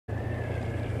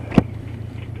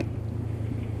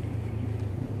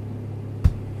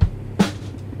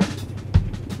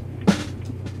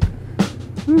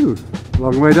Whew,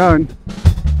 long way down.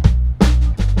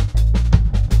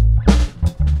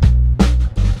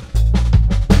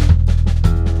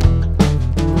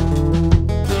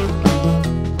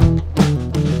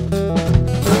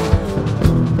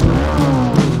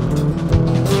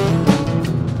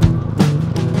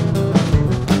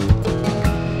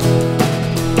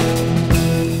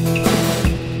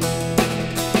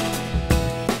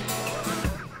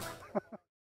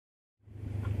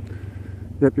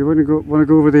 Yep, you want to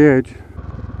go over the edge.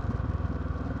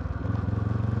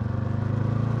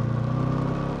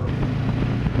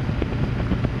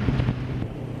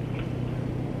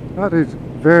 That is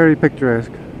very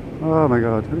picturesque. Oh my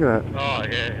god, look at that. Oh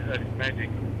yeah, that's magic.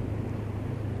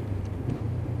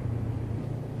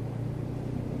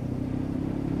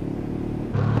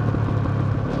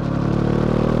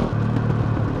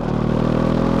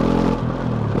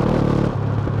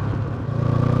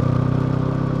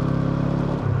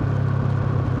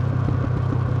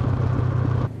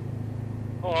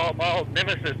 Oh, my old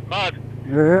nemesis, mud.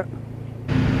 Yeah.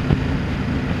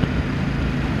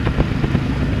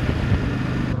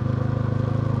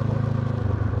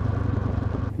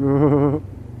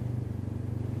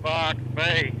 Fuck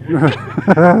me.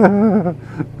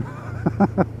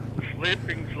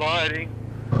 Slipping, sliding.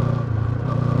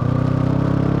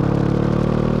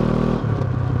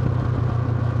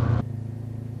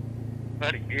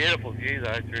 Bloody beautiful view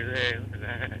though through there. Look at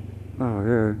that. Oh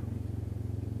yeah.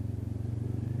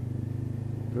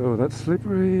 Oh, that's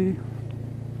slippery.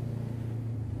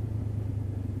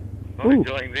 Not Ooh.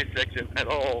 enjoying this section at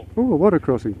all. Oh, a water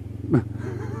crossing.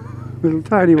 Little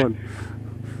tiny one.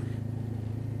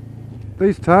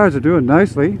 These tyres are doing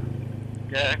nicely.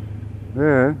 Yeah.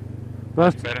 Yeah.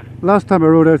 Much better. Last time I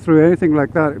rode out through anything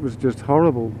like that, it was just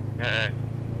horrible. Yeah.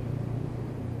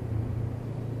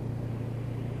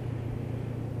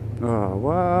 Oh,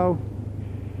 wow.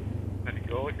 Pretty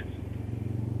gorgeous.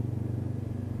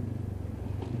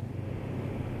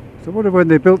 So I wonder when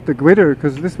they built the Gwitter,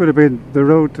 because this would have been the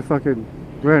road to fucking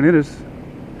Glen Innes.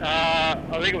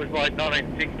 I think it was like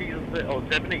 1960s or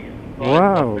 70s. Like,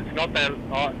 Wow. It's not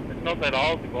that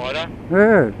old, the glider.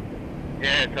 Yeah.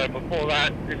 Yeah, so before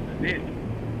that, this is it.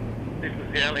 This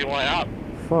was the only way up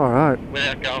Far out.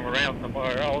 without going around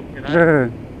somewhere else, you know. Yeah.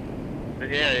 But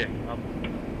yeah, I'm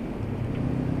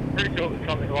pretty sure it was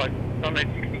something like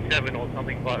 1967 or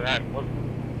something like that. It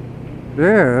wasn't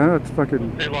Yeah, that's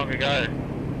fucking, too long ago.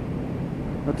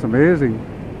 that's amazing.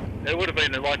 It would have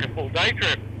been like a full day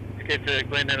trip to get to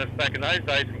Glen Innes back in those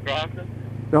days from Grafton.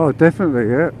 Oh, definitely,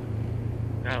 yeah.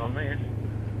 Out on this.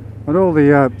 And all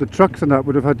the trucks and that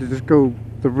would have had to just go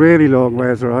the really long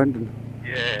ways around. And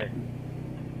Yeah.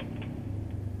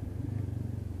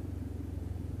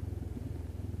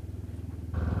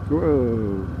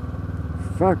 whoa,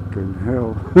 fucking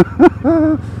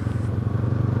hell.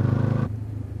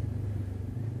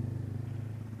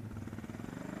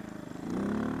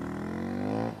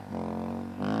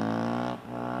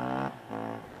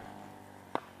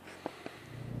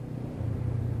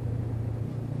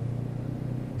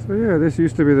 So yeah, this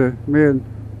used to be the main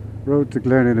road to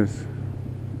Glen Innes,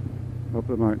 up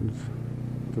the mountains.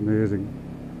 It's amazing.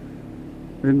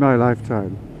 In my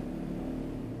lifetime.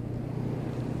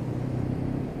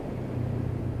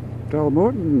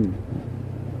 Dalmorton.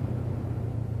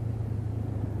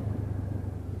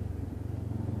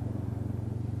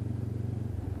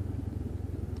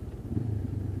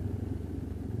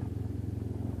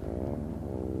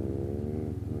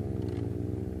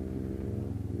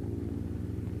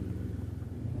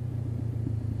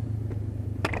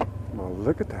 Oh,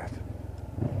 look at that.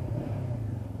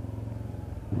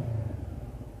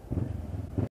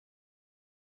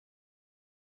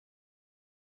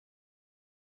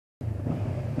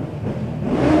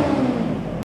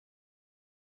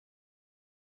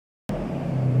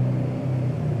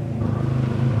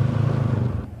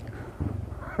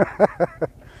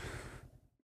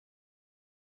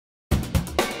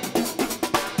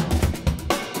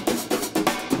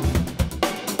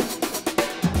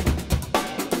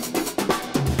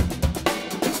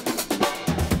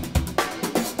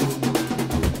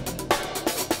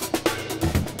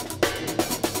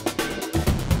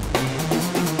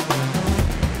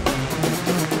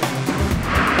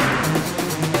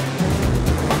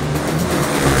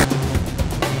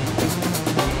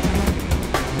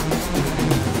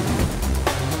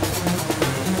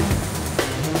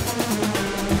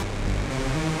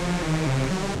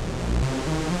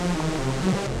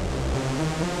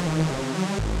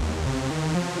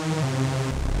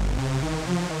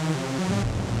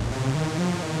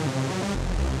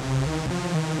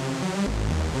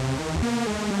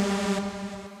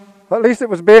 At least it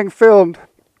was being filmed.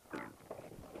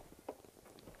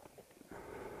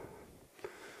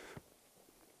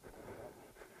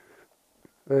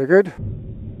 Very good.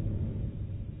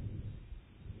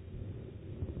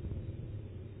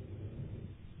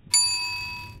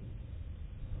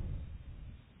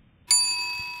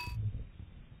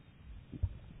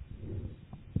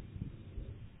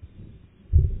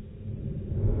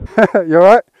 You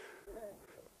alright?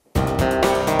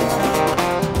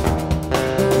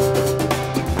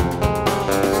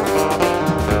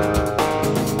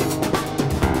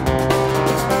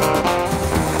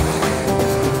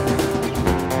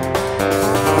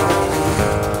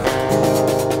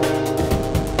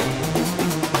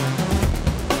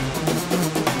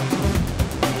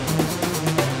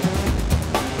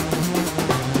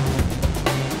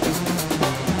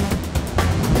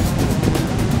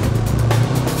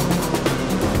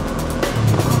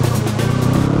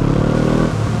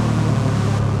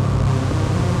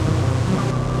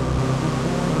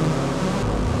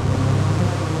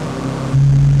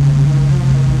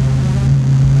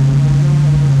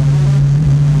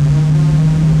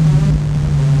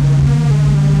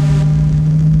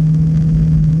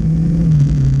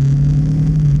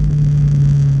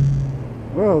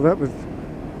 Well, that was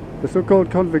the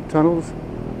so-called Convict tunnels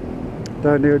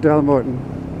down near Dalmorton.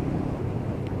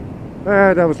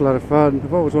 That was a lot of fun.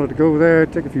 I've always wanted to go there,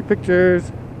 take a few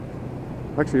pictures,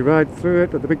 actually ride through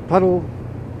it with the big puddle.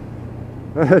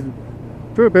 And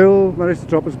poor Bill managed to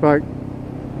drop his bike.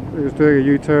 He was doing a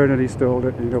U-turn and he stalled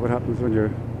it. You know what happens when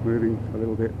you're moving a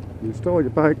little bit. You stall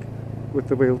your bike with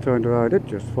the wheel turned around, it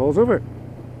just falls over.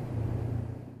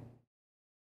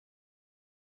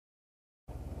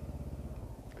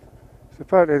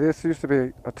 Apparently this used to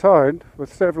be a town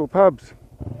with several pubs.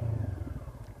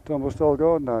 It's almost all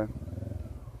gone now.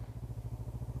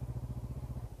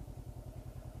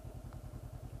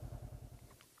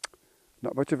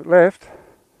 Not much of it left.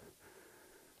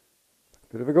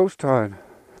 Bit of a ghost town.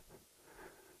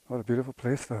 What a beautiful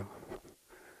place though.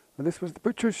 And this was the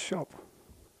butcher's shop.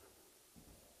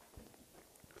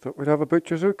 Thought we'd have a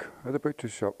butcher's hook at the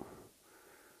butcher's shop.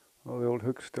 All the old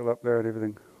hooks still up there and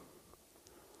everything.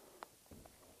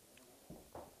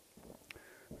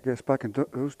 I guess back in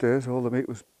those days all the meat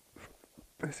was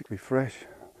basically fresh.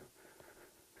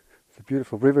 It's a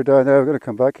beautiful river down there. We're going to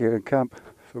come back here and camp,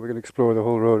 so we're going to explore the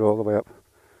whole road all the way up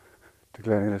to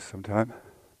Glen sometime.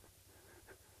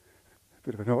 A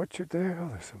bit of an orchard there. Oh,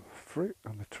 there's some fruit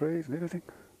on the trees and everything.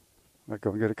 Might go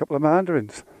and get a couple of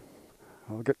mandarins.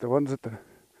 I'll get the ones that the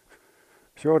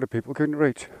shorter people couldn't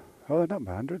reach. Oh, they're not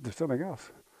mandarins, they're something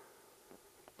else.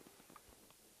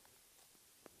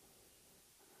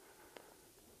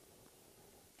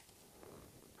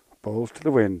 Balls to the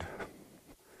wind.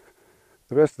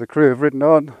 The rest of the crew have ridden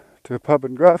on to a pub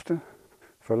in Grafton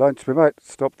for lunch. We might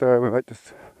stop there, we might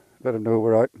just let them know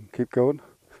we're out and keep going.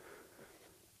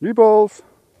 New balls!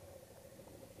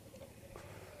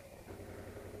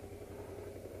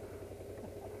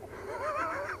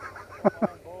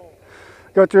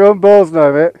 Got your own balls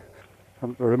now, mate. I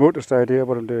haven't the remotest idea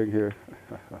what I'm doing here.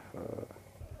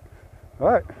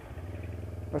 Alright,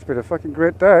 that's been a fucking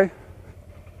great day.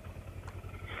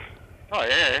 Oh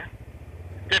yeah,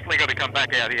 definitely got to come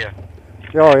back out here.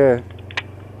 Oh yeah,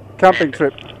 camping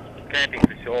trip. Camping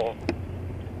for sure.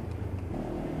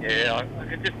 Yeah, I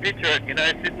can just picture it, you know,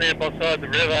 sitting there beside the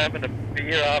river having a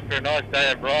beer after a nice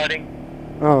day of riding.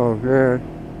 Oh yeah.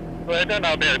 Well, I don't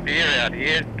know about a beer out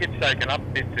here. It gets shaken up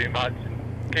a bit too much.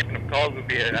 Keeping them cold would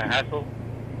be a hassle.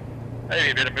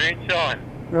 Maybe a bit of moonshine.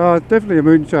 Oh, it's definitely a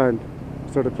moonshine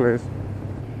sort of place.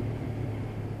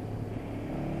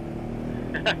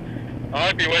 I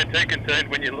hope you weren't too concerned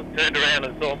when you turned around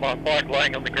and saw my bike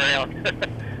laying on the ground.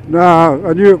 No,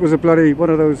 I knew it was a bloody one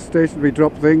of those stationary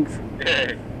drop things.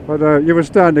 Yeah. But you were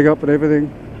standing up and everything.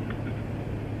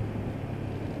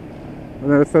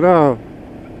 And then I thought, oh,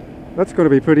 that's going to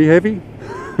be pretty heavy.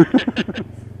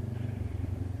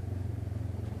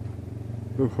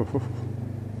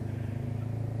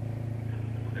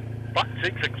 Butt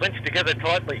cheeks are clenched together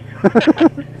tightly.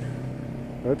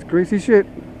 That's greasy shit.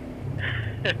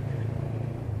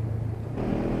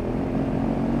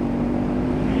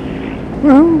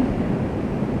 Well,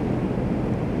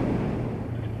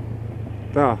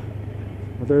 well,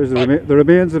 there's the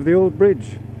remains of the old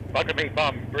bridge. Bugger me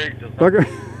bum bridge or something. Bugger.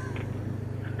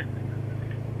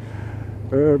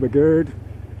 Oh my god.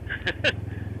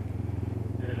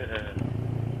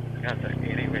 Can't take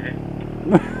me anywhere.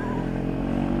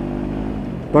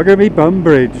 Bugger me bum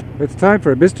bridge. It's time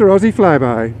for a Mr Aussie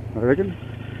flyby, I reckon.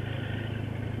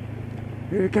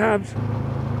 Here it comes.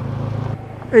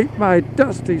 Eat my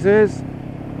dust, he says.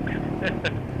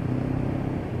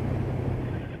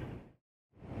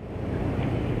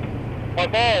 My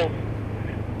balls.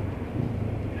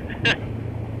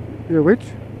 Your which?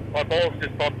 My balls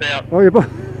just popped out. Oh, your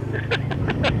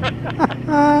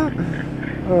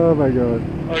oh my god.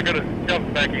 I've got to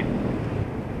jump back in.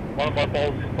 One of my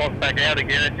balls just popped back out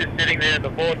again. It's just sitting there in the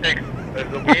vortex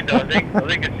of the wind, I think. I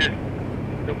think it's just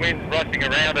the wind's rushing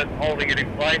around it, holding it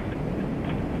in place.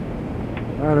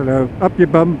 I don't know. Up your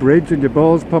bum bridge and your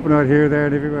balls popping out here, there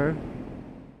and everywhere.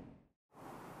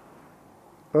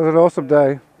 That was an awesome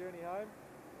day. Journey home?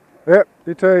 Yep,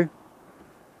 you too.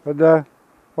 And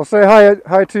I'll say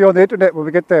hi to you on the internet when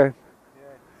we get there.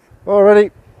 Yeah.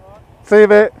 Alrighty. All right. See you,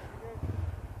 mate.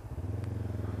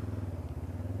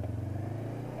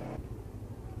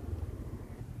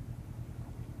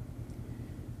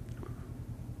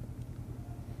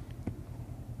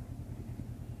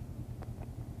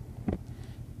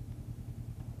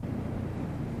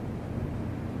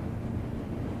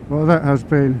 Well, that has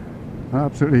been an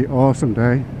absolutely awesome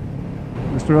day.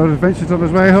 Mr Aus Adventures on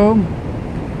his way home,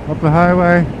 up the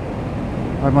highway.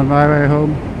 I'm on my way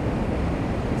home.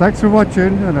 Thanks for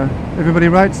watching, and everybody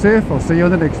ride safe. I'll see you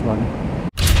on the next one.